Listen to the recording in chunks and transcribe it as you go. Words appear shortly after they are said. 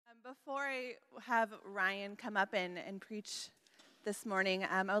Before I have Ryan come up and preach this morning,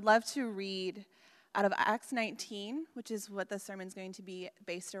 I would love to read out of Acts 19, which is what the sermon's going to be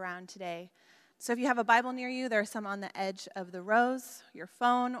based around today. So if you have a Bible near you, there are some on the edge of the rows, your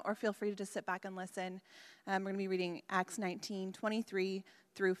phone, or feel free to just sit back and listen. We're going to be reading Acts 19, 23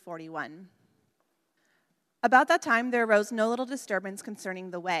 through 41. About that time, there arose no little disturbance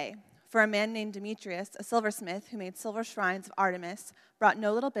concerning the way. For a man named Demetrius, a silversmith who made silver shrines of Artemis, brought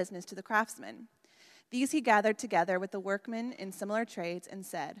no little business to the craftsmen. These he gathered together with the workmen in similar trades and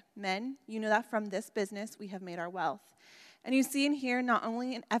said, "Men, you know that from this business we have made our wealth. And you see and hear not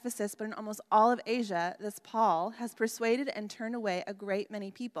only in Ephesus but in almost all of Asia, this Paul has persuaded and turned away a great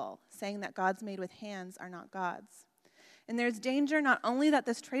many people, saying that gods made with hands are not gods. And there is danger not only that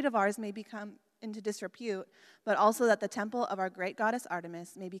this trade of ours may become into disrepute, but also that the temple of our great goddess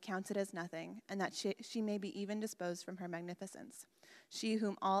Artemis may be counted as nothing, and that she may be even disposed from her magnificence, she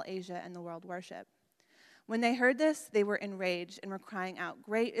whom all Asia and the world worship." When they heard this, they were enraged and were crying out,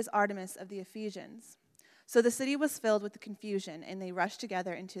 "Great is Artemis of the Ephesians." So the city was filled with the confusion, and they rushed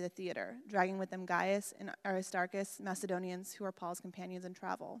together into the theater, dragging with them Gaius and Aristarchus, Macedonians, who were Paul's companions in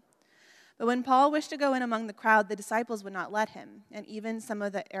travel. But when Paul wished to go in among the crowd, the disciples would not let him, and even some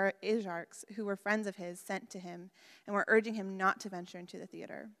of the Asiarchs, who were friends of his, sent to him and were urging him not to venture into the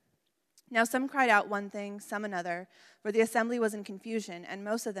theater. Now some cried out one thing, some another, for the assembly was in confusion, and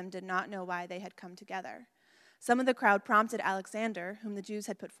most of them did not know why they had come together. Some of the crowd prompted Alexander, whom the Jews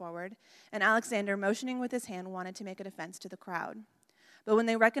had put forward, and Alexander, motioning with his hand, wanted to make a defense to the crowd. But when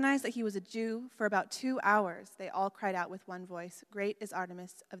they recognized that he was a Jew, for about 2 hours, they all cried out with one voice, "Great is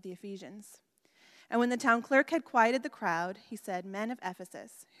Artemis of the Ephesians." And when the town clerk had quieted the crowd, he said, "Men of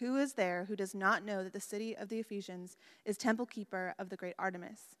Ephesus, who is there who does not know that the city of the Ephesians is temple keeper of the great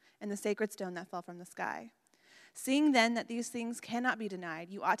Artemis, and the sacred stone that fell from the sky? Seeing then that these things cannot be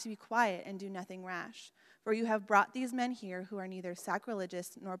denied, you ought to be quiet and do nothing rash. For you have brought these men here who are neither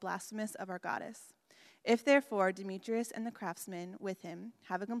sacrilegious nor blasphemous of our goddess. If therefore Demetrius and the craftsmen with him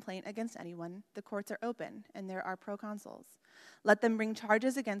have a complaint against anyone, the courts are open, and there are proconsuls. Let them bring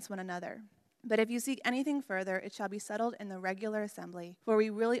charges against one another. But if you seek anything further, it shall be settled in the regular assembly, for we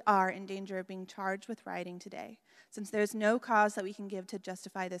really are in danger of being charged with rioting today, since there is no cause that we can give to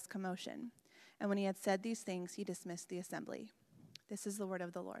justify this commotion." And when he had said these things, he dismissed the assembly. This is the word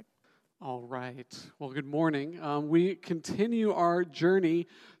of the Lord. All right. Well, good morning. We continue our journey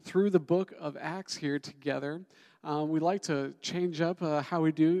through the book of Acts here together. We like to change up how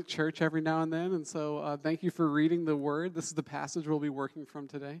we do church every now and then, and so thank you for reading the word. This is the passage we'll be working from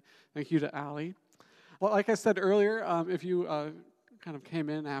today. Thank you to Allie. Well, like I said earlier, if you kind of came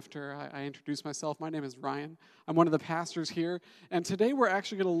in after I introduced myself, my name is Ryan. I'm one of the pastors here, and today we're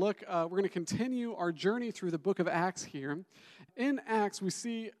actually going to we're going to continue our journey through the book of Acts here. In Acts, we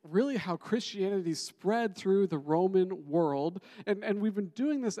see really how Christianity spread through the Roman world, and we've been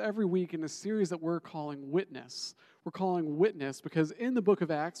doing this every week in a series that we're calling Witness. We're calling Witness because in the book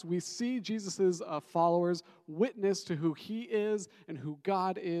of Acts, we see Jesus' followers witness to who he is and who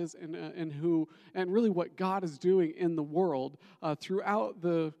God is and really what God is doing in the world throughout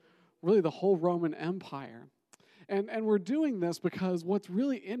the whole Roman Empire. And we're doing this because what's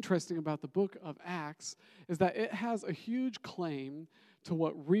really interesting about the book of Acts is that it has a huge claim to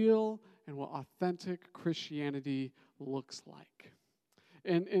what real and what authentic Christianity looks like.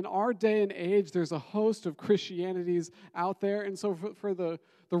 In our day and age, there's a host of Christianities out there. And so for the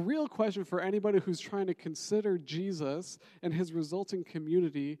real question for anybody who's trying to consider Jesus and his resulting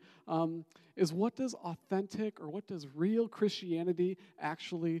community is what does authentic or what does real Christianity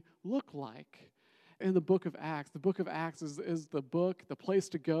actually look like? In the book of Acts is the book, the place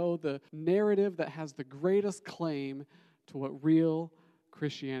to go, the narrative that has the greatest claim to what real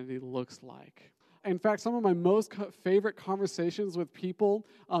Christianity looks like. In fact, some of my most favorite conversations with people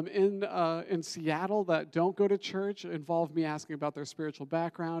in Seattle that don't go to church involve me asking about their spiritual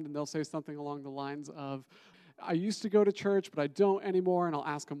background, and they'll say something along the lines of, "I used to go to church, but I don't anymore," and I'll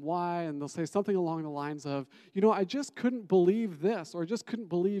ask them why, and they'll say something along the lines of, "I just couldn't believe this, or I just couldn't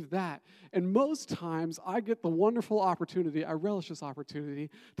believe that." And most times, I get the wonderful opportunity, I relish this opportunity,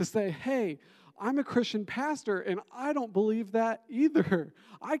 to say, "Hey, I'm a Christian pastor, and I don't believe that either.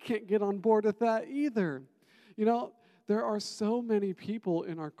 I can't get on board with that either." There are so many people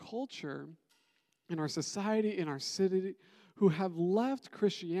in our culture, in our society, in our city, who have left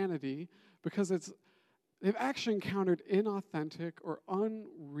Christianity because they've actually encountered inauthentic or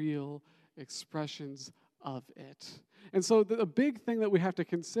unreal expressions of it. And so the big thing that we have to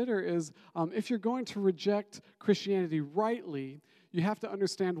consider is if you're going to reject Christianity rightly, you have to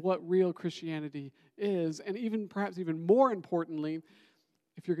understand what real Christianity is, and perhaps even more importantly,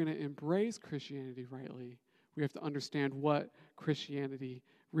 if you're going to embrace Christianity rightly, we have to understand what Christianity,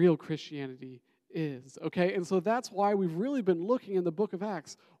 real Christianity is, okay? And so that's why we've really been looking in the book of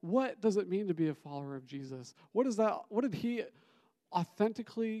Acts. What does it mean to be a follower of Jesus? What did he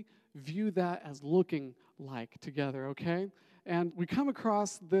authentically view that as looking like together, okay? And we come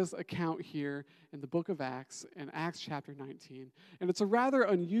across this account here in the book of Acts, in Acts chapter 19. And it's a rather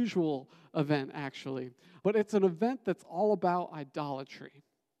unusual event, actually. But it's an event that's all about idolatry.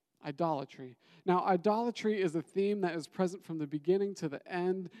 Idolatry. Now, idolatry is a theme that is present from the beginning to the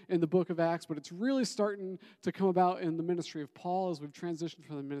end in the book of Acts, but it's really starting to come about in the ministry of Paul as we've transitioned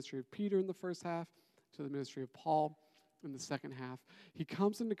from the ministry of Peter in the first half to the ministry of Paul in the second half. He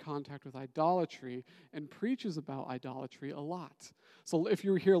comes into contact with idolatry and preaches about idolatry a lot. So if you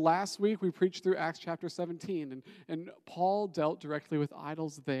were here last week, we preached through Acts chapter 17, and Paul dealt directly with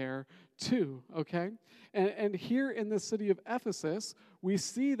idols there too, okay? And here in the city of Ephesus, we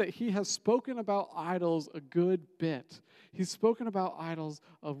see that he has spoken about idols a good bit. He's spoken about idols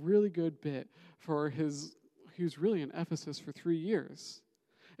a really good bit he was really in Ephesus for 3 years.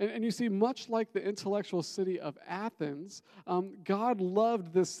 And you see, much like the intellectual city of Athens, God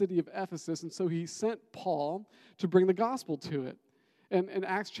loved this city of Ephesus, and so he sent Paul to bring the gospel to it. And in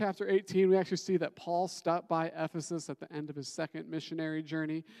Acts chapter 18, we actually see that Paul stopped by Ephesus at the end of his second missionary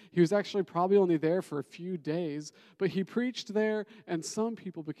journey. He was actually probably only there for a few days, but he preached there, and some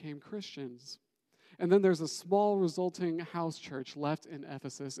people became Christians. And then there's a small resulting house church left in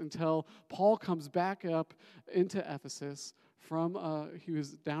Ephesus until Paul comes back up into Ephesus from,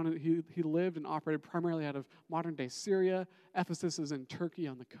 he lived and operated primarily out of modern-day Syria. Ephesus is in Turkey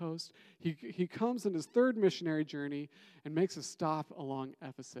on the coast. He comes in his third missionary journey and makes a stop along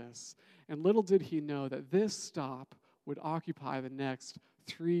Ephesus. And little did he know that this stop would occupy the next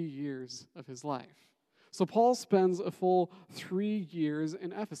 3 years of his life. So Paul spends a full 3 years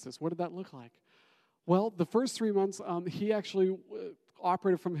in Ephesus. What did that look like? Well, the first 3 months, he actually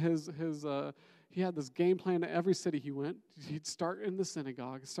operated from he had this game plan to every city he went. He'd start in the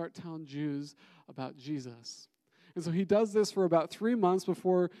synagogue, start telling Jews about Jesus. And so he does this for about 3 months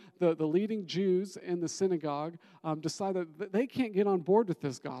before the leading Jews in the synagogue decide that they can't get on board with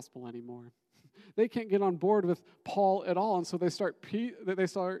this gospel anymore. They can't get on board with Paul at all. And so they start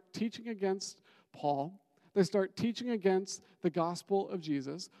teaching against Paul. They start teaching against the gospel of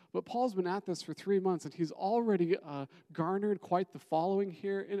Jesus. But Paul's been at this for 3 months, and he's already garnered quite the following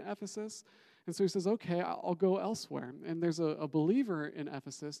here in Ephesus. And so he says, okay, I'll go elsewhere. And there's a believer in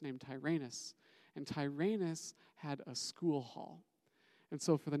Ephesus named Tyrannus. And Tyrannus had a school hall. And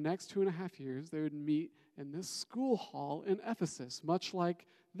so for the next 2.5 years, they would meet in this school hall in Ephesus, much like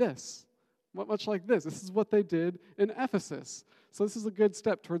this. Much like this. This is what they did in Ephesus. So this is a good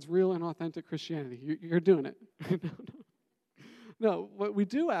step towards real and authentic Christianity. You're doing it. No, but we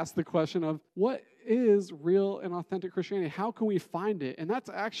do ask the question of what is real and authentic Christianity? How can we find it? And that's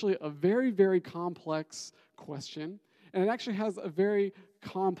actually a very, very complex question. And it actually has a very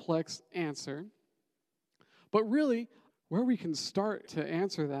complex answer. But really, where we can start to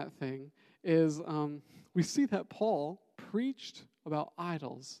answer that thing is we see that Paul preached about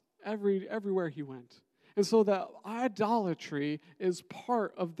idols everywhere he went. And so that idolatry is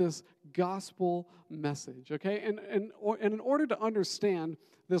part of this gospel message, okay? And in order to understand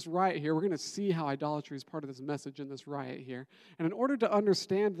this riot here, we're going to see how idolatry is part of this message in this riot here. And in order to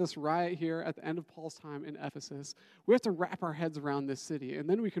understand this riot here at the end of Paul's time in Ephesus, we have to wrap our heads around this city, and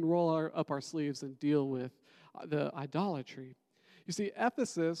then we can roll up our sleeves and deal with the idolatry. You see,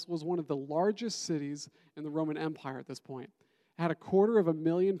 Ephesus was one of the largest cities in the Roman Empire at this point. It had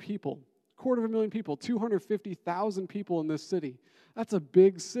 250,000 people. 250,000 people in this city. That's a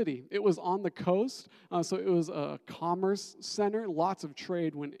big city. It was on the coast, so it was a commerce center. Lots of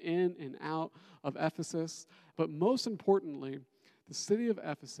trade went in and out of Ephesus. But most importantly, the city of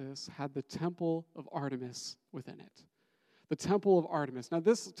Ephesus had the temple of Artemis within it. The temple of Artemis. Now,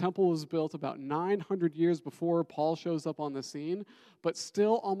 this temple was built about 900 years before Paul shows up on the scene, but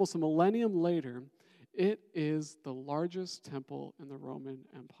still almost a millennium later, it is the largest temple in the Roman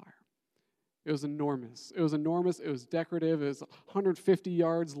Empire. It was enormous. It was decorative. It was 150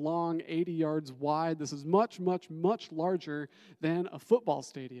 yards long, 80 yards wide. This is much, much, much larger than a football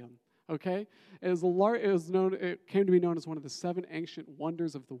stadium, okay? It came to be known as one of the 7 ancient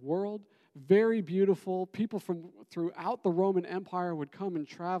wonders of the world. Very beautiful. People from throughout the Roman Empire would come and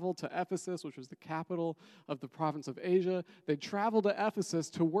travel to Ephesus, which was the capital of the province of Asia. They'd travel to Ephesus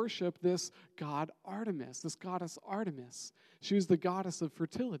to worship this god Artemis, this goddess Artemis. She was the goddess of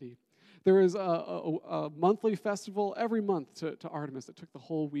fertility. There is a monthly festival every month to Artemis that took the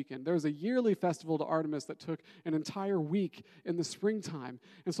whole weekend. There was a yearly festival to Artemis that took an entire week in the springtime.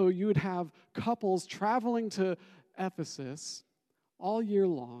 And so you would have couples traveling to Ephesus all year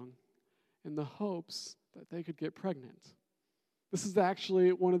long in the hopes that they could get pregnant. This is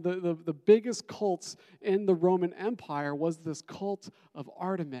actually one of the biggest cults in the Roman Empire, was this cult of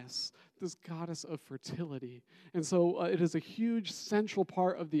Artemis, this goddess of fertility. And so it is a huge central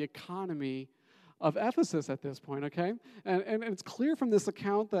part of the economy of Ephesus at this point, okay? And it's clear from this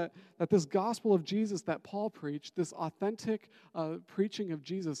account that this gospel of Jesus that Paul preached, this authentic preaching of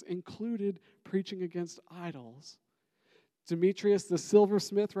Jesus, included preaching against idols. Demetrius, the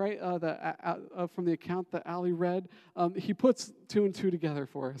silversmith, right, from the account that Ali read, he puts 2 and 2 together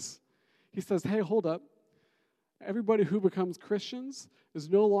for us. He says, hey, hold up. Everybody who becomes Christians is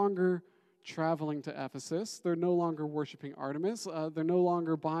no longer traveling to Ephesus. They're no longer worshiping Artemis. They're no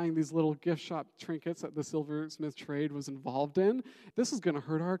longer buying these little gift shop trinkets that the silversmith trade was involved in. This is going to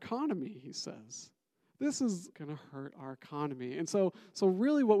hurt our economy, he says. This is going to hurt our economy. And so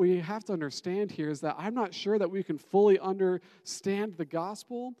really what we have to understand here is that I'm not sure that we can fully understand the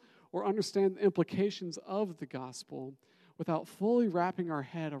gospel or understand the implications of the gospel without fully wrapping our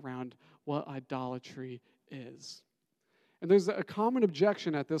head around what idolatry is. And there's a common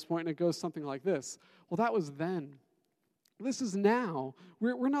objection at this point, and it goes something like this. Well, that was then. This is now.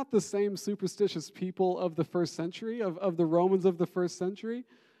 We're not the same superstitious people of the first century, of the Romans of the first century.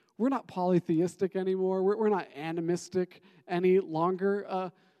 We're not polytheistic anymore. We're not animistic any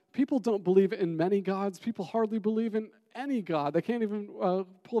longer. People don't believe in many gods. People hardly believe in any god. They can't even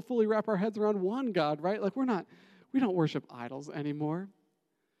fully wrap our heads around one God, right? Like we don't worship idols anymore.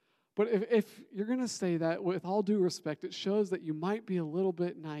 But if you're going to say that, with all due respect, it shows that you might be a little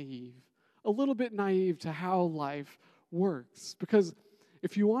bit naive to how life works. Because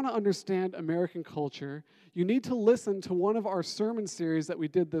if you want to understand American culture, you need to listen to one of our sermon series that we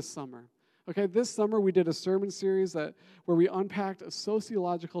did this summer. Okay, this summer we did a sermon series where we unpacked a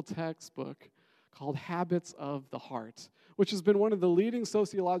sociological textbook called Habits of the Heart, which has been one of the leading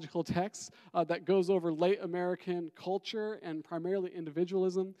sociological texts that goes over late American culture and primarily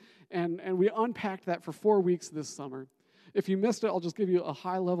individualism. And we unpacked that for 4 weeks this summer. If you missed it, I'll just give you a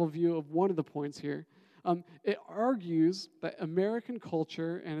high-level view of one of the points here. It argues that American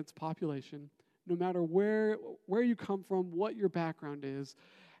culture and its population, no matter where you come from, what your background is,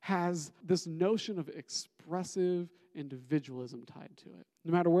 has this notion of expressive individualism tied to it.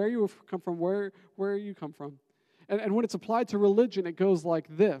 No matter where you come from, where you come from. And when it's applied to religion, it goes like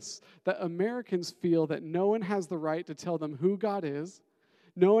this, that Americans feel that no one has the right to tell them who God is,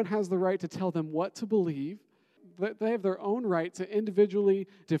 no one has the right to tell them what to believe, that they have their own right to individually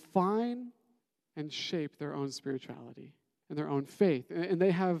define and shape their own spirituality and their own faith. And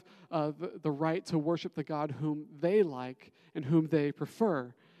they have the right to worship the God whom they like and whom they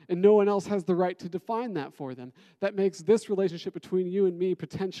prefer. And no one else has the right to define that for them. That makes this relationship between you and me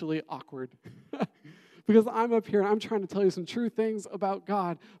potentially awkward. Because I'm up here and I'm trying to tell you some true things about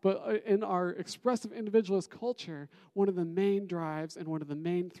God. But in our expressive individualist culture, one of the main drives and one of the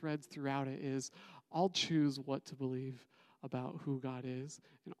main threads throughout it is, I'll choose what to believe about who God is,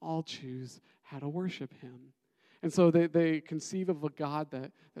 and I'll choose how to worship him. And so they conceive of a God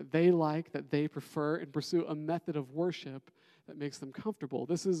that they like, that they prefer, and pursue a method of worship that makes them comfortable.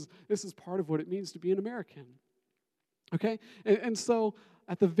 This is part of what it means to be an American. Okay? And so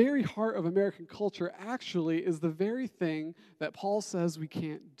at the very heart of American culture actually is the very thing that Paul says we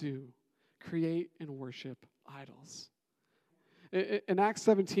can't do: create and worship idols. In Acts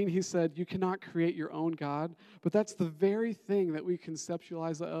 17, he said, you cannot create your own God, but that's the very thing that we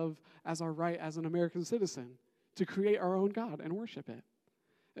conceptualize of as our right as an American citizen, to create our own God and worship it.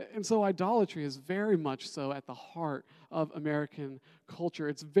 And so idolatry is very much so at the heart of American culture.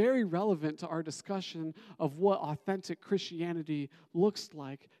 It's very relevant to our discussion of what authentic Christianity looks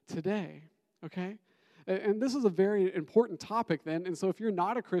like today, okay? And this is a very important topic then. And so if you're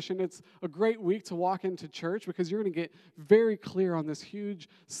not a Christian, it's a great week to walk into church because you're going to get very clear on this huge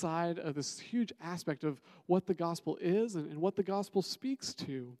side of this huge aspect of what the gospel is and what the gospel speaks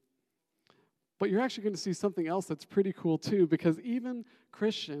to. But you're actually going to see something else that's pretty cool too, because even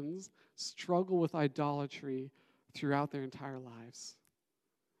Christians struggle with idolatry throughout their entire lives.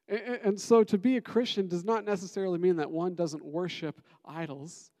 And so to be a Christian does not necessarily mean that one doesn't worship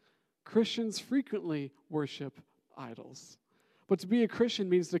idols. Christians frequently worship idols. But to be a Christian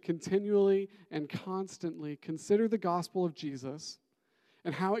means to continually and constantly consider the gospel of Jesus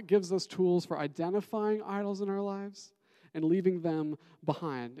and how it gives us tools for identifying idols in our lives and leaving them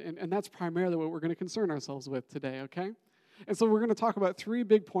behind. And that's primarily what we're going to concern ourselves with today, okay? And so we're going to talk about 3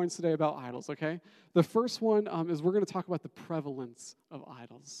 big points today about idols, okay? The first one is we're going to talk about the prevalence of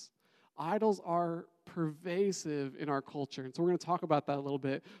idols. Idols are pervasive in our culture, and so we're going to talk about that a little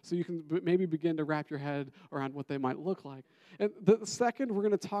bit so you can maybe begin to wrap your head around what they might look like. And the second, we're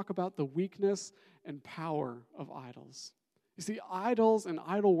going to talk about the weakness and power of idols. You see, idols and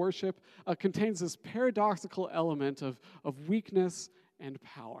idol worship contains this paradoxical element of weakness and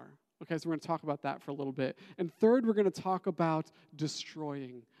power. Okay, so we're going to talk about that for a little bit. And third, we're going to talk about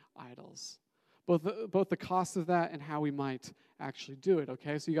destroying idols, both the cost of that and how we might actually do it.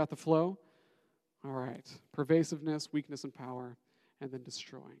 Okay, so you got the flow? All right, pervasiveness, weakness, and power, and then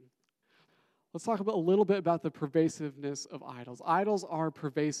destroying. Let's talk a little bit about the pervasiveness of idols. Idols are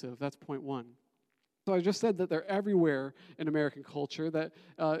pervasive. That's point one. So I just said that they're everywhere in American culture, that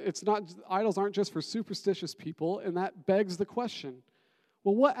idols aren't just for superstitious people, and that begs the question,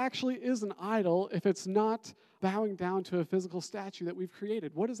 well, what actually is an idol if it's not bowing down to a physical statue that we've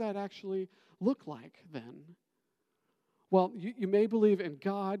created? What does that actually look like then? Well, you may believe in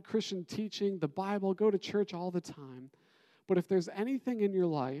God, Christian teaching, the Bible, go to church all the time, but if there's anything in your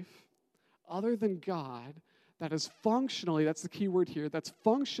life other than God that is functionally, that's the key word here, that's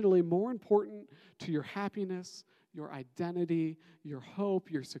functionally more important to your happiness, your identity, your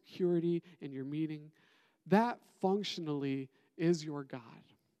hope, your security, and your meaning, that functionally is your God.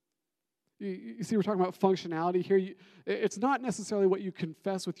 You see, we're talking about functionality here. It's not necessarily what you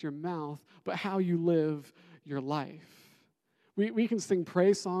confess with your mouth, but how you live your life. We can sing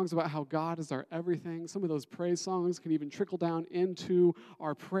praise songs about how God is our everything. Some of those praise songs can even trickle down into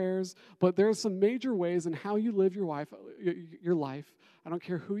our prayers. But there are some major ways in how you live your life, I don't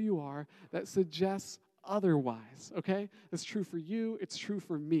care who you are, that suggests otherwise, okay? It's true for you. It's true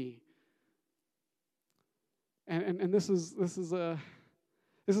for me. And this is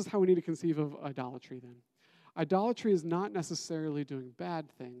how we need to conceive of idolatry then. Idolatry is not necessarily doing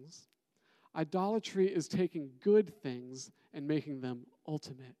bad things. Idolatry is taking good things and making them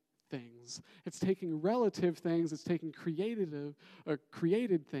ultimate things. It's taking relative things, it's taking created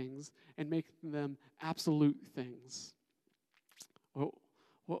things and making them absolute things. What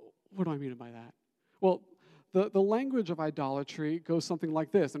do I mean by that? Well, the language of idolatry goes something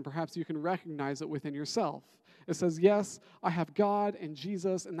like this, and perhaps you can recognize it within yourself. It says, yes, I have God and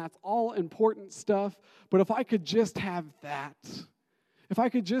Jesus, and that's all important stuff, but if I could just have that, if I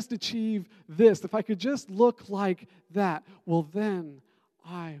could just achieve this, if I could just look like that, well, then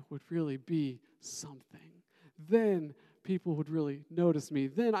I would really be something. Then people would really notice me.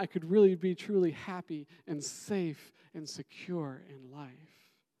 Then I could really be truly happy and safe and secure in life.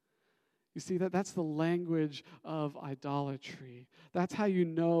 You see, that's the language of idolatry. That's how you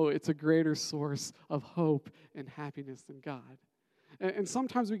know it's a greater source of hope and happiness than God. And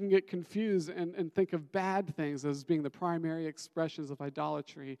sometimes we can get confused and think of bad things as being the primary expressions of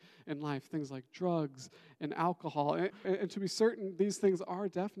idolatry in life, things like drugs and alcohol. And to be certain, these things are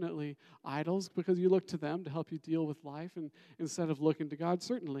definitely idols because you look to them to help you deal with life and instead of looking to God,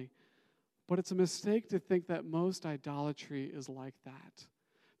 certainly. But it's a mistake to think that most idolatry is like that.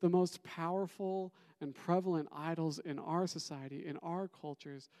 The most powerful and prevalent idols in our society, in our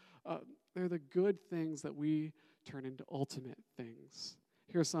cultures, they're the good things that we turn into ultimate things.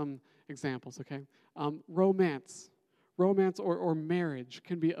 Here are some examples, okay? Romance or marriage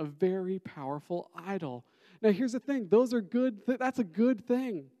can be a very powerful idol. Now, here's the thing. Those are good. That's a good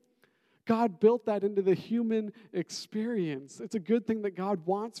thing. God built that into the human experience. It's a good thing that God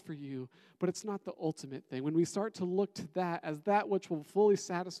wants for you, but it's not the ultimate thing. When we start to look to that as that which will fully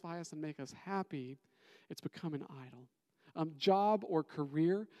satisfy us and make us happy, it's become an idol. Job or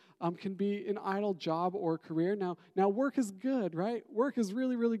career can be an idol, job or career. Now, work is good, right? Work is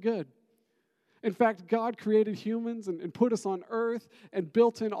really, really good. In fact, God created humans and put us on earth and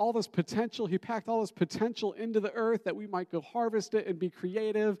built in all this potential. He packed all this potential into the earth that we might go harvest it and be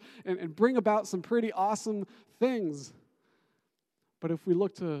creative and bring about some pretty awesome things. But if we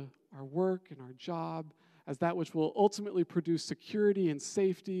look to our work and our job as that which will ultimately produce security and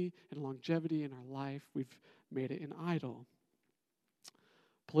safety and longevity in our life, we've made it an idol.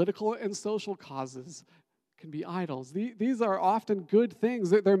 Political and social causes can be idols. These are often good things.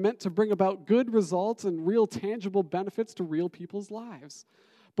 They're meant to bring about good results and real tangible benefits to real people's lives.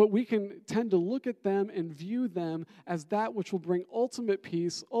 But we can tend to look at them and view them as that which will bring ultimate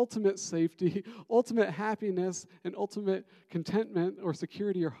peace, ultimate safety, ultimate happiness, and ultimate contentment or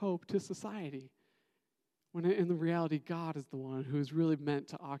security or hope to society. When in the reality, God is the one who is really meant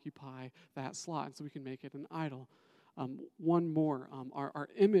to occupy that slot, and so we can make it an idol. One more, our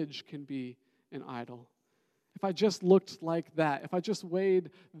image can be an idol. If I just looked like that, if I just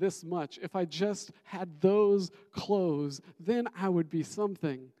weighed this much, if I just had those clothes, then I would be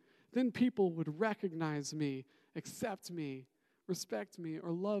something. Then people would recognize me, accept me, respect me,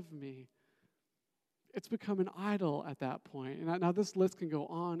 or love me. It's become an idol at that point. And now this list can go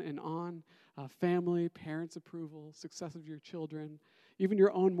on and on. Family, parents' approval, success of your children, even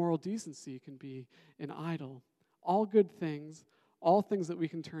your own moral decency can be an idol. All good things, all things that we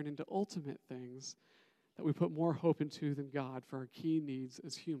can turn into ultimate things that we put more hope into than God for our key needs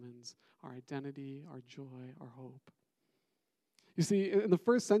as humans, our identity, our joy, our hope. You see, in the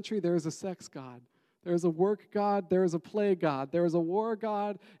first century, there was a sex god. There is a work god, there is a play god, there is a war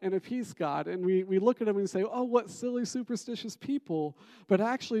god, and a peace god. And we look at them and say, oh, what silly, superstitious people. But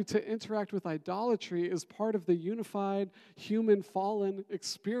actually, to interact with idolatry is part of the unified human fallen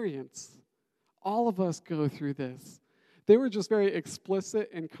experience. All of us go through this. They were just very explicit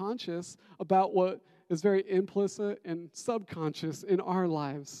and conscious about what is very implicit and subconscious in our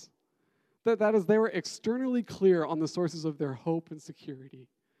lives. That is, they were externally clear on the sources of their hope and security,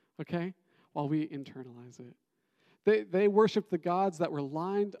 okay, while we internalize it. They worshiped the gods that were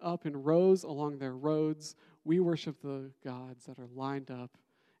lined up in rows along their roads. We worship the gods that are lined up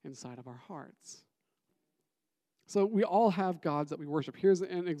inside of our hearts. So we all have gods that we worship. Here's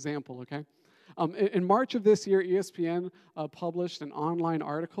an example, okay? In March of this year, ESPN published an online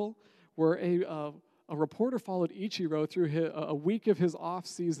article where a reporter followed Ichiro through a week of his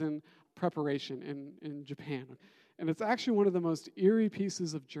off-season preparation in Japan. And it's actually one of the most eerie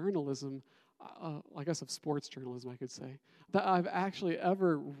pieces of journalism, I guess of sports journalism, I could say, that I've actually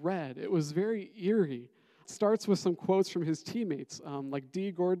ever read. It was very eerie. It starts with some quotes from his teammates, like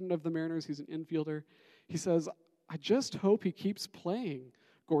D. Gordon of the Mariners. He's an infielder. He says, "I just hope he keeps playing,"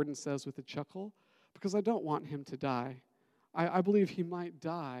 Gordon says with a chuckle, "because I don't want him to die. I believe he might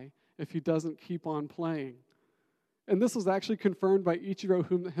die if he doesn't keep on playing." And this was actually confirmed by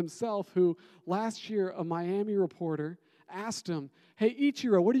Ichiro himself, who last year a Miami reporter asked him, "Hey,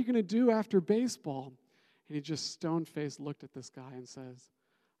 Ichiro, what are you going to do after baseball?" And he just stone-faced looked at this guy and says,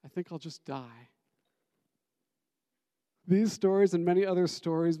 "I think I'll just die." These stories and many other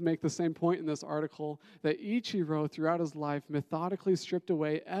stories make the same point in this article, that Ichiro, throughout his life, methodically stripped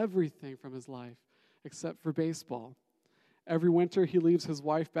away everything from his life except for baseball. Every winter, he leaves his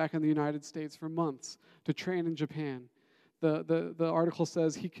wife back in the United States for months to train in Japan. The article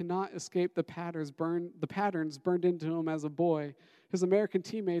says he cannot escape the patterns burned into him as a boy. His American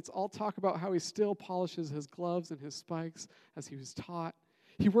teammates all talk about how he still polishes his gloves and his spikes as he was taught.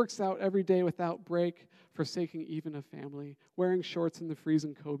 He works out every day without break, forsaking even a family, wearing shorts in the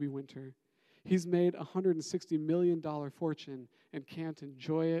freezing Kobe winter. He's made a $160 million fortune and can't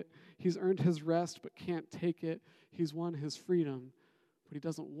enjoy it. He's earned his rest but can't take it. He's won his freedom, but he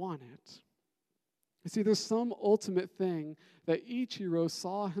doesn't want it. You see, there's some ultimate thing that Ichiro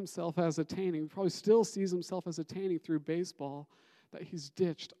saw himself as attaining, probably still sees himself as attaining through baseball, that he's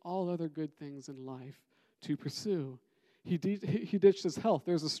ditched all other good things in life to pursue. He ditched his health.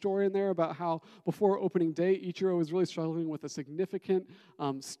 There's a story in there about how before opening day, Ichiro was really struggling with a significant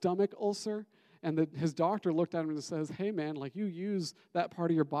stomach ulcer. And his doctor looked at him and says, "Hey, man, like you use that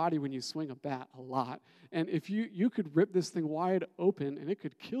part of your body when you swing a bat a lot. And if you could rip this thing wide open and it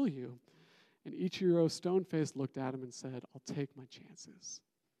could kill you." And Ichiro, stone-faced, looked at him and said, "I'll take my chances."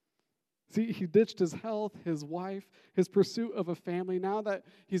 See, he ditched his health, his wife, his pursuit of a family. Now that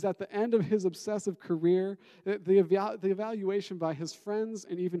he's at the end of his obsessive career, the evaluation by his friends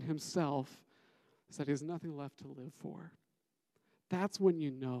and even himself is that he has nothing left to live for. That's when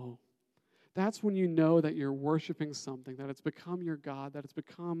you know. That's when you know that you're worshiping something, that it's become your God, that it's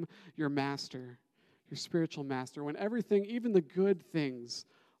become your master, your spiritual master, when everything, even the good things,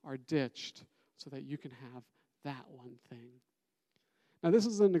 are ditched so that you can have that one thing. Now, this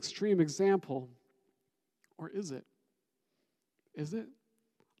is an extreme example, or is it? Is it?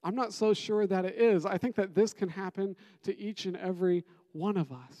 I'm not so sure that it is. I think that this can happen to each and every one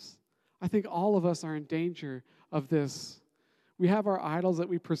of us. I think all of us are in danger of this. We have our idols that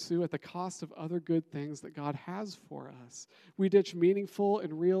we pursue at the cost of other good things that God has for us. We ditch meaningful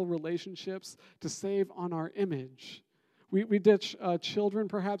and real relationships to save on our image. We ditch children,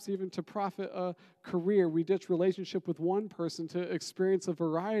 perhaps even to profit a career. We ditch relationship with one person to experience a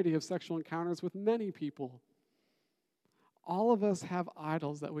variety of sexual encounters with many people. All of us have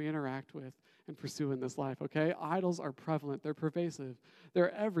idols that we interact with and pursue in this life, okay? Idols are prevalent. They're pervasive.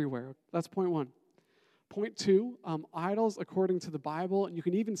 They're everywhere. That's point one. Point two, idols, according to the Bible, and you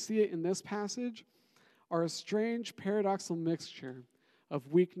can even see it in this passage, are a strange, paradoxical mixture of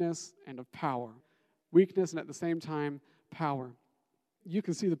weakness and of power. Weakness and at the same time, power. You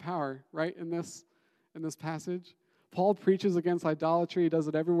can see the power, right, in this in this passage? Paul preaches against idolatry. He does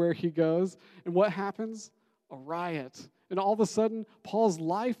it everywhere he goes. And what happens? A riot. And all of a sudden, Paul's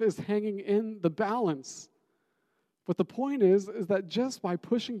life is hanging in the balance. But the point is that just by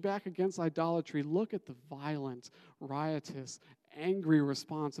pushing back against idolatry, look at the violent, riotous, angry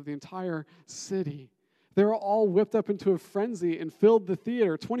response of the entire city. They were all whipped up into a frenzy and filled the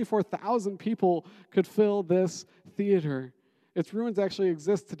theater. 24,000 people could fill this theater. Its ruins actually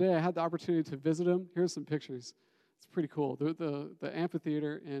exist today. I had the opportunity to visit them. Here's some pictures. It's pretty cool. The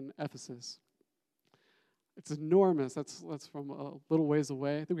amphitheater in Ephesus. It's enormous. That's from a little ways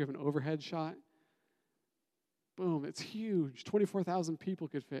away. I think we have an overhead shot. Boom, it's huge. 24,000 people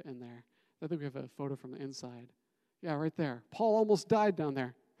could fit in there. I think we have a photo from the inside. Yeah, right there. Paul almost died down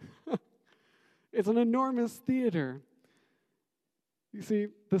there. It's an enormous theater. You see,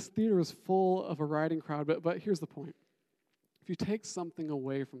 this theater is full of a rioting crowd, but here's the point. If you take something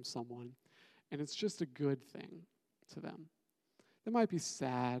away from someone, and it's just a good thing to them, they might be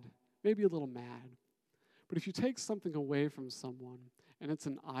sad, maybe a little mad. But if you take something away from someone, and it's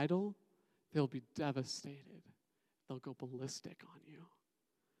an idol, they'll be devastated. They'll go ballistic on you.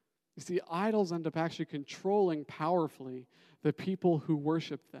 You see, idols end up actually controlling powerfully the people who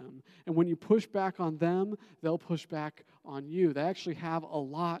worship them. And when you push back on them, they'll push back on you. They actually have a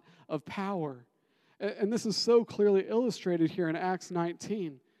lot of power. And this is so clearly illustrated here in Acts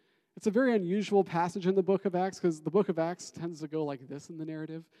 19. It's a very unusual passage in the book of Acts because the book of Acts tends to go like this in the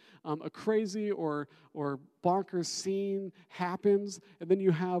narrative. A crazy or bonkers scene happens, and then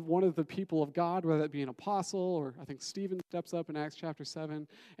you have one of the people of God, whether that be an apostle or I think Stephen steps up in Acts chapter 7,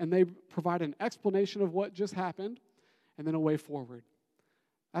 and they provide an explanation of what just happened and then a way forward.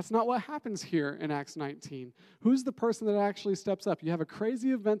 That's not what happens here in Acts 19. Who's the person that actually steps up? You have a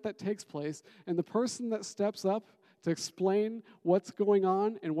crazy event that takes place, and the person that steps up to explain what's going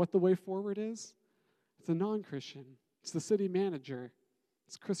on and what the way forward is, it's a non-Christian. It's the city manager.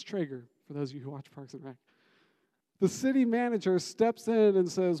 It's Chris Traeger, for those of you who watch Parks and Rec. The city manager steps in and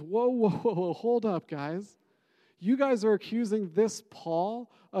says, whoa, hold up, guys. You guys are accusing this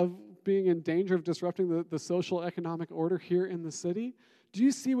Paul of being in danger of disrupting the social economic order here in the city. Do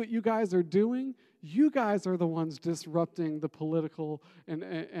you see what you guys are doing? You guys are the ones disrupting the political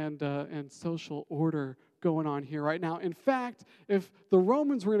and social order going on here right now. In fact, if the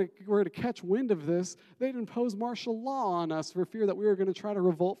Romans were to catch wind of this, they'd impose martial law on us for fear that we were going to try to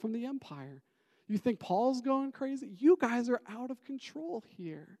revolt from the empire. You think Paul's going crazy? You guys are out of control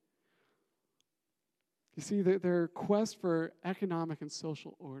here. You see, their quest for economic and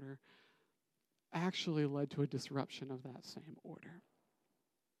social order actually led to a disruption of that same order.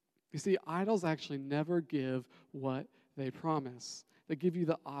 You see, idols actually never give what they promise. They give you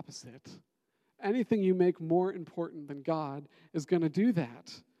the opposite. Anything you make more important than God is going to do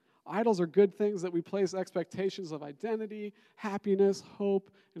that. Idols are good things that we place expectations of identity, happiness,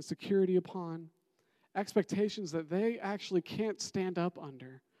 hope, and security upon. Expectations that they actually can't stand up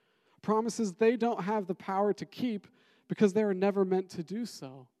under. Promises they don't have the power to keep because they were never meant to do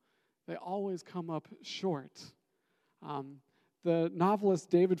so. They always come up short. The novelist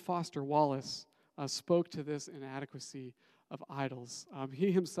David Foster Wallace spoke to this inadequacy of idols.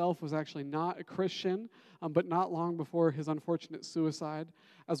 He himself was actually not a Christian, but not long before his unfortunate suicide,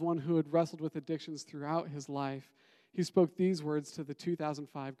 as one who had wrestled with addictions throughout his life, he spoke these words to the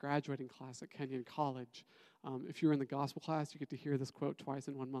 2005 graduating class at Kenyon College. If you were in the gospel class, you get to hear this quote twice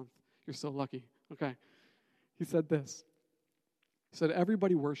in 1 month. You're so lucky. Okay. He said this. He said,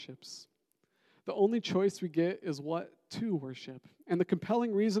 "Everybody worships. The only choice we get is what to worship. And the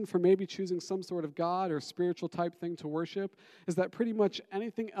compelling reason for maybe choosing some sort of God or spiritual type thing to worship is that pretty much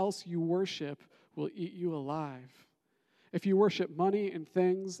anything else you worship will eat you alive. If you worship money and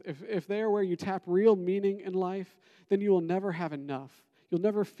things, if they are where you tap real meaning in life, then you will never have enough. You'll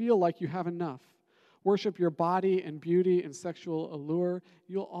never feel like you have enough. Worship your body and beauty and sexual allure,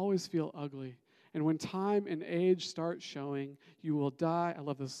 you'll always feel ugly. And when time and age start showing, you will die," I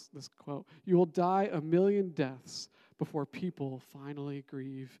love this quote, "you will die a million deaths before people finally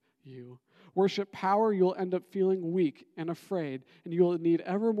grieve you. Worship power, you'll end up feeling weak and afraid, and you will need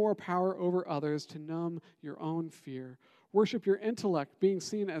ever more power over others to numb your own fear. Worship your intellect, being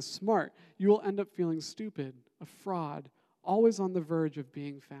seen as smart, you will end up feeling stupid, a fraud, always on the verge of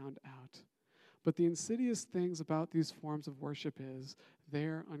being found out. But the insidious things about these forms of worship is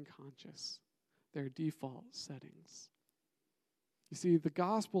they're unconscious. Their default settings." You see, the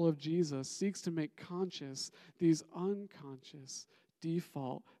gospel of Jesus seeks to make conscious these unconscious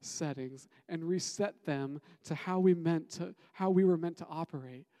default settings and reset them to how we were meant to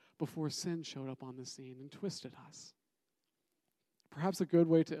operate before sin showed up on the scene and twisted us. Perhaps a good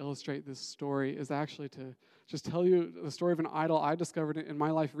way to illustrate this story is actually to just tell you the story of an idol I discovered in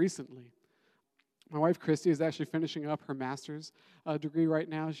my life recently. My wife, Christy, is actually finishing up her master's degree right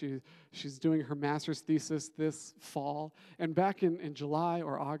now. She's doing her master's thesis this fall. And back in July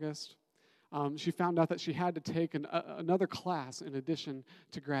or August, she found out that she had to take another class in addition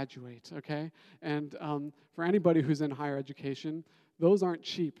to graduate, okay? And for anybody who's in higher education, those aren't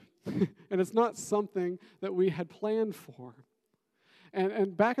cheap. And it's not something that we had planned for.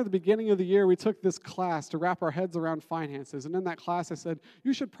 And back at the beginning of the year, we took this class to wrap our heads around finances. And in that class, I said,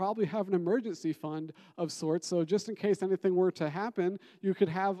 you should probably have an emergency fund of sorts. So just in case anything were to happen, you could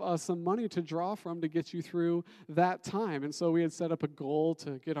have some money to draw from to get you through that time. And so we had set up a goal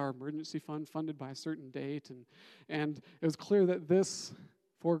to get our emergency fund funded by a certain date. And it was clear that this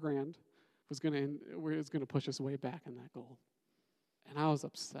 $4,000 was going to push us way back in that goal. And I was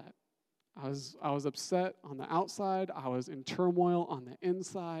upset. I was upset on the outside. I was in turmoil on the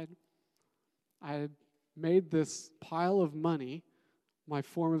inside. I had made this pile of money my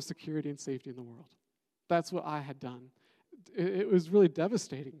form of security and safety in the world. That's what I had done. It was really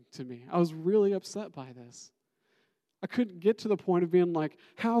devastating to me. I was really upset by this. I couldn't get to the point of being like,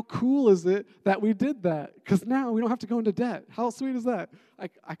 how cool is it that we did that? Because now we don't have to go into debt. How sweet is that?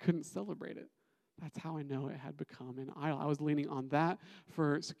 I couldn't celebrate it. That's how I know it had become an idol. I was leaning on that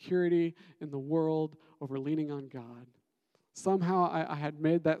for security in the world over leaning on God. Somehow I had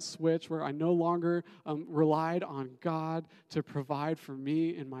made that switch where I no longer relied on God to provide for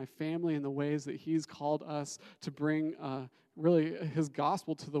me and my family in the ways that He's called us to bring really His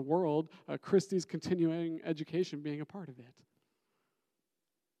gospel to the world, Christy's continuing education being a part of it.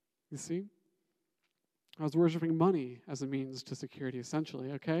 You see? I was worshiping money as a means to security,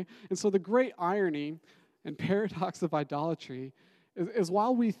 essentially, okay? And so the great irony and paradox of idolatry is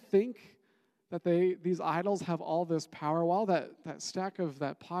while we think that these idols have all this power, while that stack of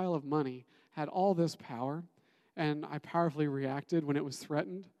that pile of money had all this power, and I powerfully reacted when it was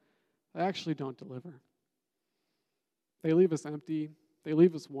threatened, they actually don't deliver. They leave us empty. They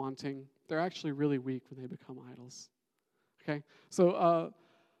leave us wanting. They're actually really weak when they become idols, okay? So,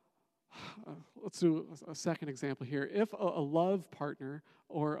 let's do a second example here. If a love partner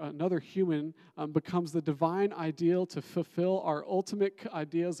or another human becomes the divine ideal to fulfill our ultimate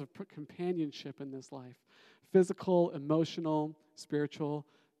ideas of companionship in this life, physical, emotional, spiritual,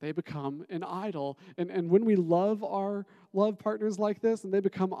 they become an idol. And when we love our love partners like this and they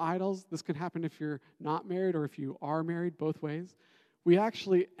become idols, this can happen if you're not married or if you are married, both ways, we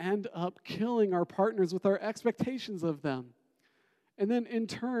actually end up killing our partners with our expectations of them. And then in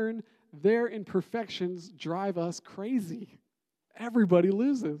turn, their imperfections drive us crazy. Everybody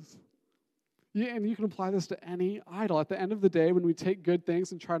loses. Yeah, and you can apply this to any idol. At the end of the day, when we take good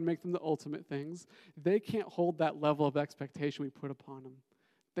things and try to make them the ultimate things, they can't hold that level of expectation we put upon them.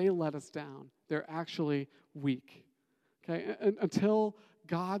 They let us down. They're actually weak. Okay? And until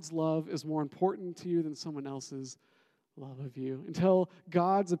God's love is more important to you than someone else's love of you, until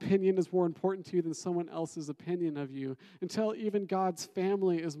God's opinion is more important to you than someone else's opinion of you, until even God's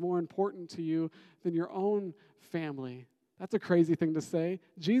family is more important to you than your own family. That's a crazy thing to say.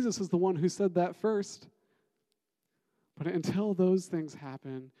 Jesus is the one who said that first. But until those things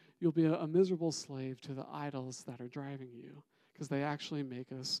happen, you'll be a miserable slave to the idols that are driving you because they actually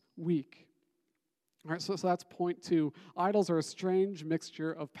make us weak. All right, so that's point 2. Idols are a strange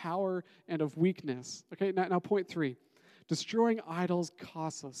mixture of power and of weakness. Okay, now point 3. Destroying idols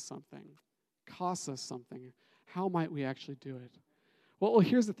costs us something. Costs us something. How might we actually do it? Well,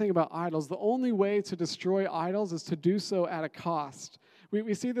 here's the thing about idols. The only way to destroy idols is to do so at a cost.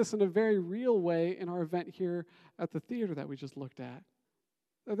 We see this in a very real way in our event here at the theater that we just looked at.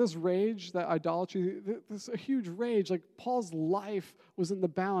 This rage, that idolatry, this a huge rage. Like Paul's life was in the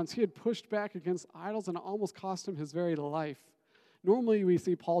balance. He had pushed back against idols and it almost cost him his very life. Normally, we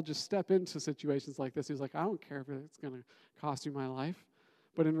see Paul just step into situations like this. He's like, I don't care if it's going to cost you my life.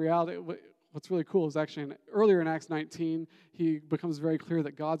 But in reality, what's really cool is actually earlier in Acts 19, he becomes very clear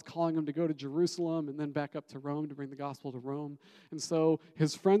that God's calling him to go to Jerusalem and then back up to Rome to bring the gospel to Rome. And so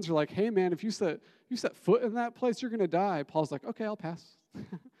his friends are like, hey, man, if you set foot in that place, you're going to die. Paul's like, okay, I'll pass.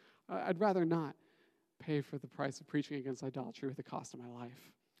 I'd rather not pay for the price of preaching against idolatry with the cost of my life.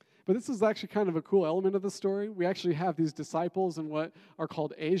 But this is actually kind of a cool element of the story. We actually have these disciples and what are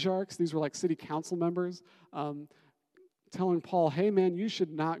called asiarchs. These were like city council members telling Paul, hey, man, you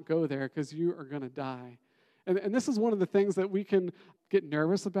should not go there because you are going to die. And this is one of the things that we can get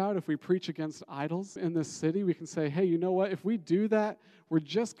nervous about if we preach against idols in this city. We can say, hey, you know what? If we do that, we're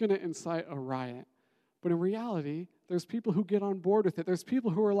just going to incite a riot. But in reality, there's people who get on board with it. There's people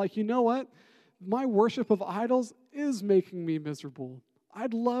who are like, you know what? my worship of idols is making me miserable.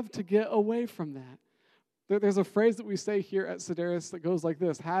 I'd love to get away from that. There's a phrase that we say here at Sedaris that goes like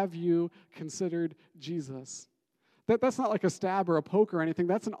this: have you considered Jesus? That's not like a stab or a poke or anything.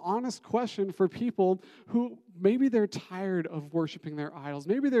 That's an honest question for people who maybe they're tired of worshiping their idols.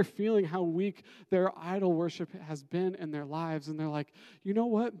 Maybe they're feeling how weak their idol worship has been in their lives, and they're like, you know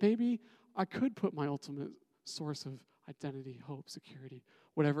what? Maybe I could put my ultimate source of identity, hope, security,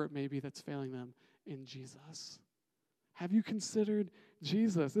 whatever it may be that's failing them, in Jesus. Have you considered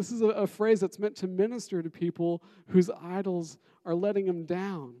Jesus? This is a phrase that's meant to minister to people whose idols are letting them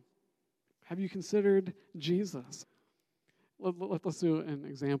down. Have you considered Jesus? Let's do an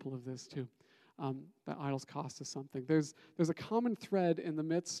example of this too. That idols cost us something. There's a common thread in the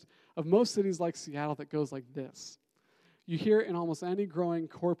midst of most cities like Seattle that goes like this. You hear in almost any growing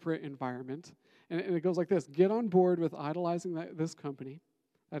corporate environment, and it goes like this: get on board with idolizing this company.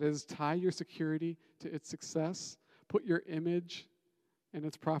 That is, tie your security to its success, put your image and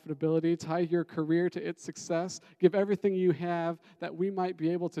its profitability, tie your career to its success, give everything you have that we might be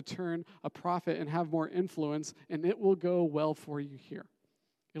able to turn a profit and have more influence, and it will go well for you here.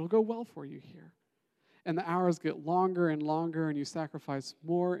 It'll go well for you here. And the hours get longer and longer, and you sacrifice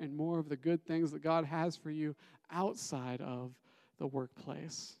more and more of the good things that God has for you outside of the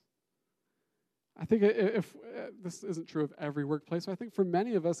workplace. I think if this isn't true of every workplace, but I think for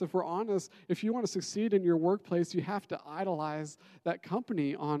many of us, if we're honest, if you want to succeed in your workplace, you have to idolize that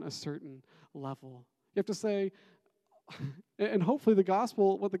company on a certain level. You have to say, and hopefully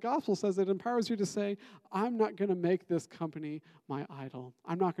what the gospel says, it empowers you to say, I'm not going to make this company my idol.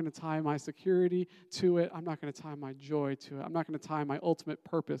 I'm not going to tie my security to it. I'm not going to tie my joy to it. I'm not going to tie my ultimate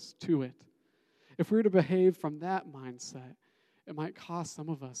purpose to it. If we were to behave from that mindset, it might cost some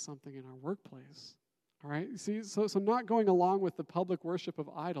of us something in our workplace. All right? See, so not going along with the public worship of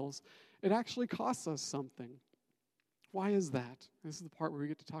idols, it actually costs us something. Why is that? This is the part where we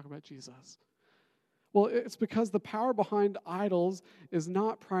get to talk about Jesus. Well, it's because the power behind idols is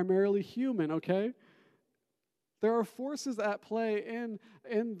not primarily human, okay? There are forces at play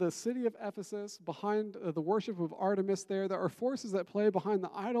in the city of Ephesus, behind the worship of Artemis there. There are forces at play behind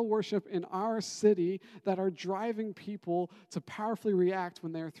the idol worship in our city that are driving people to powerfully react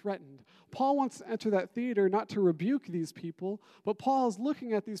when they are threatened. Paul wants to enter that theater not to rebuke these people, but Paul is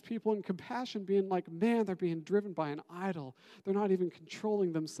looking at these people in compassion, being like, man, they're being driven by an idol. They're not even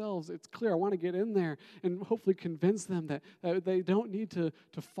controlling themselves. It's clear. I want to get in there and hopefully convince them that they don't need to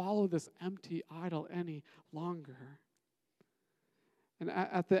follow this empty idol any longer. And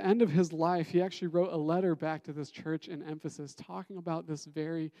at the end of his life, he actually wrote a letter back to this church in Ephesus talking about this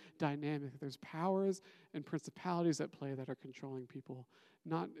very dynamic. There's powers and principalities at play that are controlling people.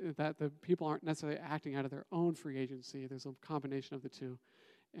 Not that the people aren't necessarily acting out of their own free agency. There's a combination of the two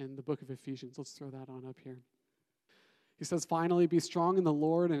in the book of Ephesians. Let's throw that on up here. He says, finally, be strong in the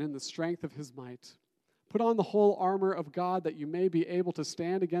Lord and in the strength of his might. Put on the whole armor of God that you may be able to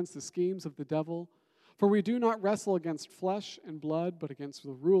stand against the schemes of the devil. For we do not wrestle against flesh and blood, but against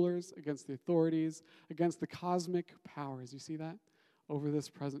the rulers, against the authorities, against the cosmic powers. You see that? Over this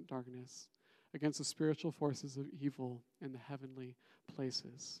present darkness, against the spiritual forces of evil in the heavenly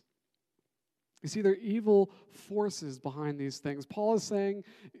places. You see, there are evil forces behind these things. Paul is saying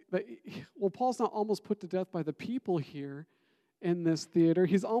that, Paul's not almost put to death by the people here in this theater.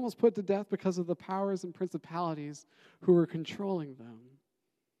 He's almost put to death because of the powers and principalities who are controlling them.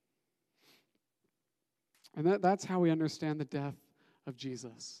 And that's how we understand the death of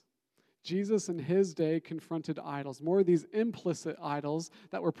Jesus. Jesus in his day confronted idols, more of these implicit idols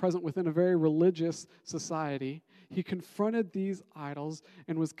that were present within a very religious society. He confronted these idols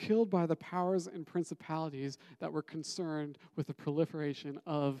and was killed by the powers and principalities that were concerned with the proliferation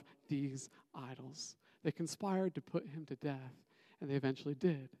of these idols. They conspired to put him to death, and they eventually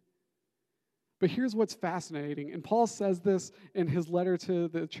did. But here's what's fascinating, and Paul says this in his letter to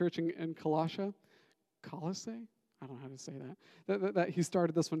the church in Colossae. Colossae? I don't know how to say that. That he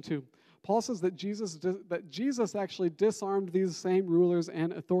started this one too. Paul says that Jesus actually disarmed these same rulers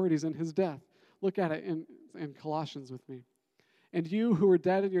and authorities in his death. Look at it in Colossians with me. And you who were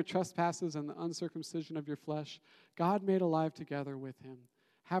dead in your trespasses and the uncircumcision of your flesh, God made alive together with him,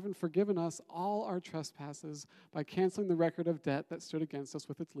 having forgiven us all our trespasses by canceling the record of debt that stood against us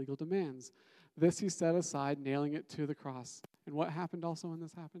with its legal demands. This he set aside, nailing it to the cross. And what happened also when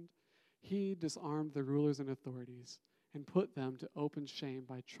this happened? He disarmed the rulers and authorities and put them to open shame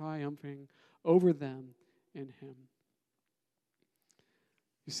by triumphing over them in him.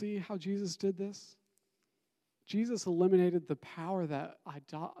 You see how Jesus did this? Jesus eliminated the power that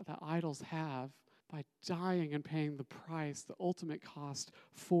idols have by dying and paying the price, the ultimate cost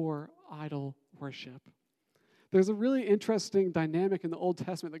for idol worship. There's a really interesting dynamic in the Old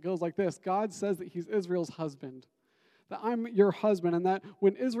Testament that goes like this. God says that he's Israel's husband, that I'm your husband, and that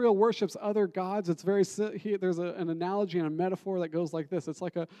when Israel worships other gods, it's there's an analogy and a metaphor that goes like this. It's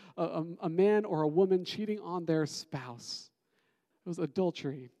like a man or a woman cheating on their spouse. It was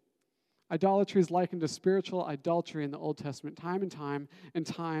adultery. Idolatry is likened to spiritual adultery in the Old Testament, time and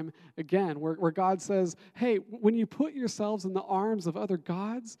time again, where God says, hey, when you put yourselves in the arms of other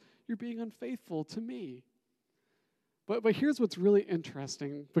gods, you're being unfaithful to me. But here's what's really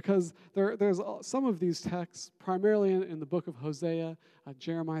interesting, because there's some of these texts, primarily in the book of Hosea,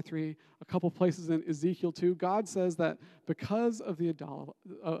 Jeremiah 3, a couple places in Ezekiel 2, God says that because of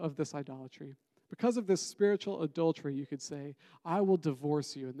this idolatry, because of this spiritual adultery, you could say, I will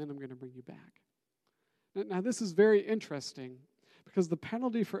divorce you, and then I'm going to bring you back. Now, this is very interesting, because the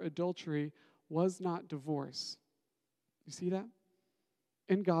penalty for adultery was not divorce. You see that?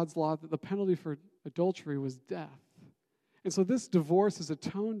 In God's law, that the penalty for adultery was death. And so this divorce is a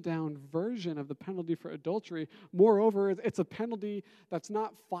toned-down version of the penalty for adultery. Moreover, it's a penalty that's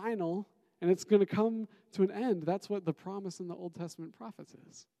not final, and it's going to come to an end. That's what the promise in the Old Testament prophets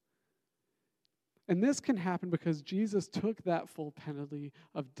is. And this can happen because Jesus took that full penalty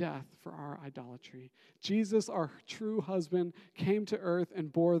of death for our idolatry. Jesus, our true husband, came to earth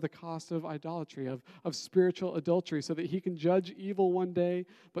and bore the cost of idolatry, of spiritual adultery, so that he can judge evil one day,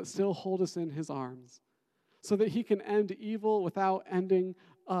 but still hold us in his arms, so that he can end evil without ending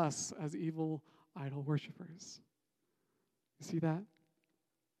us as evil idol worshipers. You see that?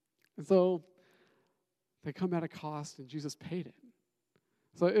 And so they come at a cost, and Jesus paid it.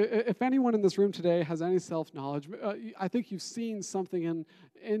 So if anyone in this room today has any self-knowledge, I think you've seen something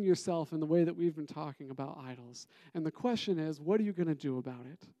in yourself in the way that we've been talking about idols. And the question is, what are you going to do about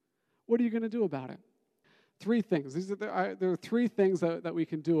it? What are you going to do about it? Three things. There are three things that we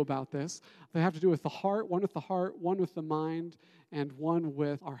can do about this. They have to do with the heart, one with the mind, and one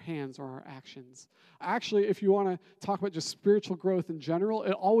with our hands or our actions. Actually, if you want to talk about just spiritual growth in general,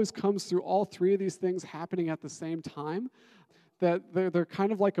 it always comes through all three of these things happening at the same time. That they're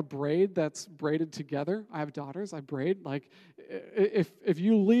kind of like a braid that's braided together. I have daughters, I braid. Like, if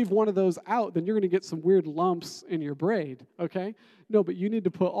you leave one of those out, then you're going to get some weird lumps in your braid, okay? No, but you need to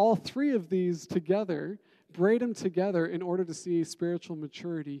put all three of these together, braid them together in order to see spiritual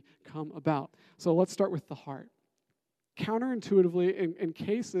maturity come about. So let's start with the heart. Counterintuitively, in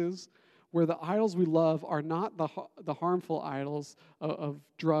cases where the idols we love are not the harmful idols of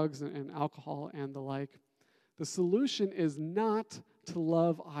drugs and alcohol and the like, the solution is not to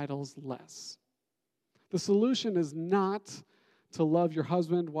love idols less. The solution is not to love your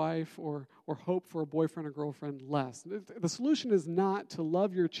husband, wife, or hope for a boyfriend or girlfriend less. The solution is not to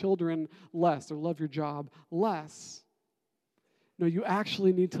love your children less or love your job less. No, you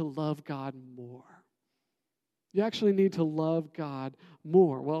actually need to love God more. You actually need to love God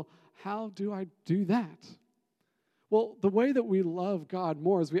more. Well, how do I do that? Well, the way that we love God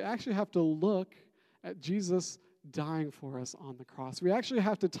more is we actually have to look at Jesus dying for us on the cross. We actually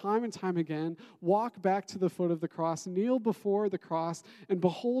have to, time and time again, walk back to the foot of the cross, kneel before the cross, and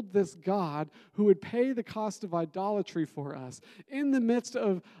behold this God who would pay the cost of idolatry for us. In the midst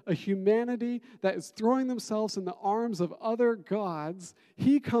of a humanity that is throwing themselves in the arms of other gods,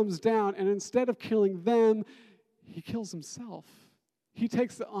 he comes down, and instead of killing them, he kills himself. He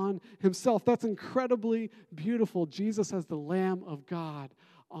takes it on himself. That's incredibly beautiful. Jesus as the Lamb of God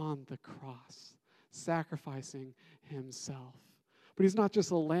on the cross, sacrificing himself. But he's not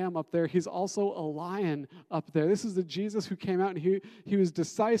just a lamb up there, he's also a lion up there. This is the Jesus who came out and he was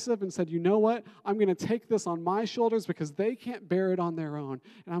decisive and said, you know what? I'm going to take this on my shoulders because they can't bear it on their own,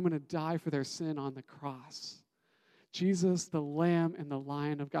 and I'm going to die for their sin on the cross. Jesus, the Lamb and the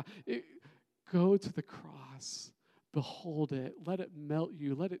Lion of God. Go to the cross. Behold it. Let it melt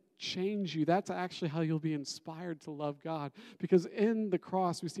you. Let it change you. That's actually how you'll be inspired to love God. Because in the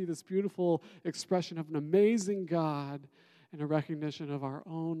cross, we see this beautiful expression of an amazing God and a recognition of our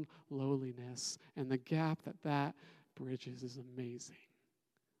own lowliness. And the gap that bridges is amazing.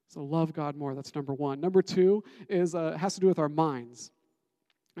 So love God more. That's number one. Number two is has to do with our minds.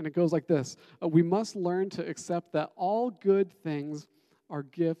 And it goes like this. We must learn to accept that all good things are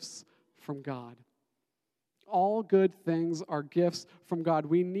gifts from God. All good things are gifts from God.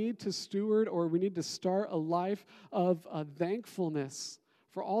 We need to steward, or we need to start a life of thankfulness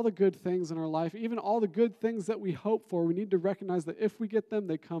for all the good things in our life, even all the good things that we hope for. We need to recognize that if we get them,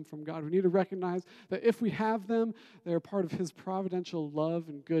 they come from God. We need to recognize that if we have them, they're part of his providential love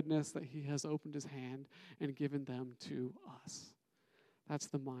and goodness, that he has opened his hand and given them to us. That's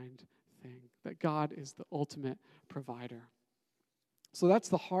the mind everything, that God is the ultimate provider. So that's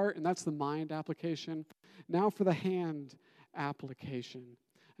the heart and that's the mind application. Now for the hand application.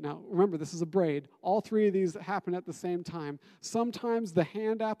 Now, remember, this is a braid. All three of these happen at the same time. Sometimes the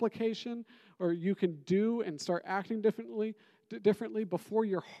hand application, or you can do and start acting differently before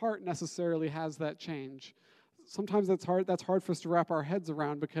your heart necessarily has that change. Sometimes that's hard for us to wrap our heads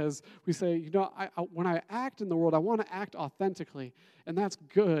around because we say, when I act in the world, I want to act authentically. And that's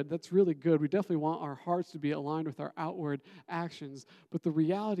good. That's really good. We definitely want our hearts to be aligned with our outward actions. But the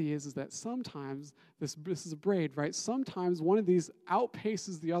reality is that sometimes, this is a braid, right? Sometimes one of these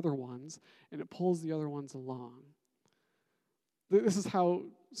outpaces the other ones, and it pulls the other ones along. This is how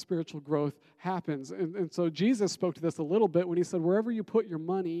spiritual growth happens. And so Jesus spoke to this a little bit when he said, wherever you put your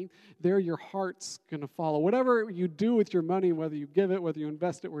money, there your heart's going to follow. Whatever you do with your money, whether you give it, whether you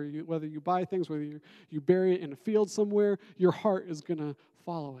invest it, whether you buy things, whether you bury it in a field somewhere, your heart is going to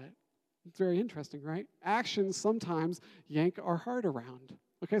follow it. It's very interesting, right? Actions sometimes yank our heart around.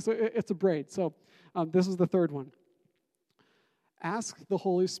 Okay, so it's a braid. So this is the third one. Ask the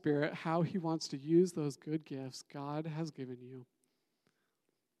Holy Spirit how he wants to use those good gifts God has given you.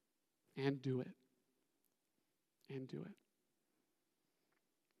 And do it. And do it.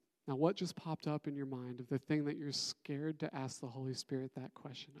 Now, what just popped up in your mind of the thing that you're scared to ask the Holy Spirit that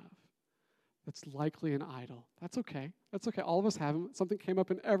question of? That's likely an idol. That's okay. That's okay. All of us have them. Something came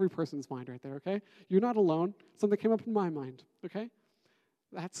up in every person's mind right there, okay? You're not alone. Something came up in my mind, okay?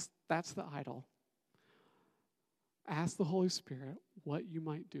 That's the idol. Ask the Holy Spirit what you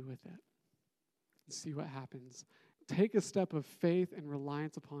might do with it and see what happens. Take a step of faith and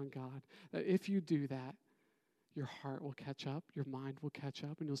reliance upon God, that if you do that, your heart will catch up, your mind will catch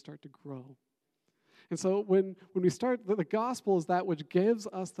up, and you'll start to grow. And so when we start, the gospel is that which gives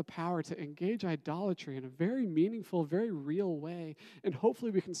us the power to engage idolatry in a very meaningful, very real way. And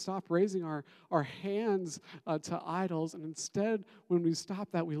hopefully we can stop raising our hands to idols. And instead, when we stop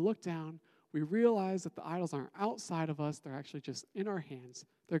that, we look down, we realize that the idols aren't outside of us. They're actually just in our hands.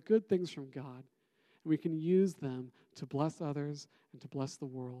 They're good things from God. And we can use them to bless others and to bless the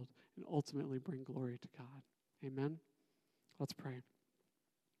world and ultimately bring glory to God. Amen? Let's pray.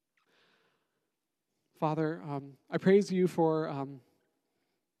 Father, I praise you for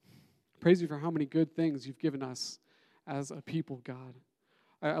how many good things you've given us as a people, God.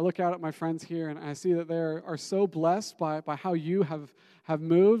 I look out at my friends here and I see that they are so blessed by how you have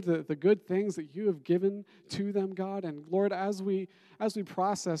moved, the good things that you have given to them, God. And Lord, as we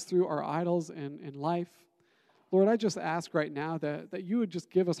process through our idols in life, Lord, I just ask right now that you would just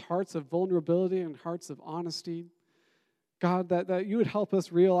give us hearts of vulnerability and hearts of honesty. God, that you would help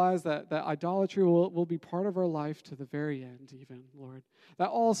us realize that idolatry will be part of our life to the very end even, Lord. That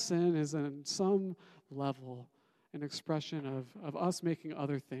all sin is in some level an expression of us making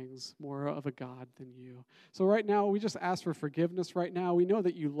other things more of a God than you. So right now, we just ask for forgiveness right now. We know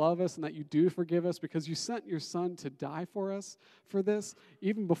that you love us and that you do forgive us because you sent your Son to die for us for this,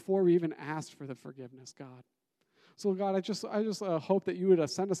 even before we even asked for the forgiveness, God. So God, I just hope that you would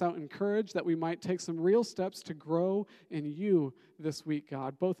send us out encouraged, that we might take some real steps to grow in you this week,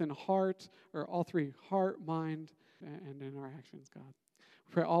 God, both in heart, or all three, heart, mind, and in our actions, God.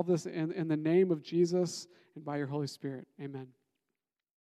 We pray all this in the name of Jesus and by your Holy Spirit. Amen.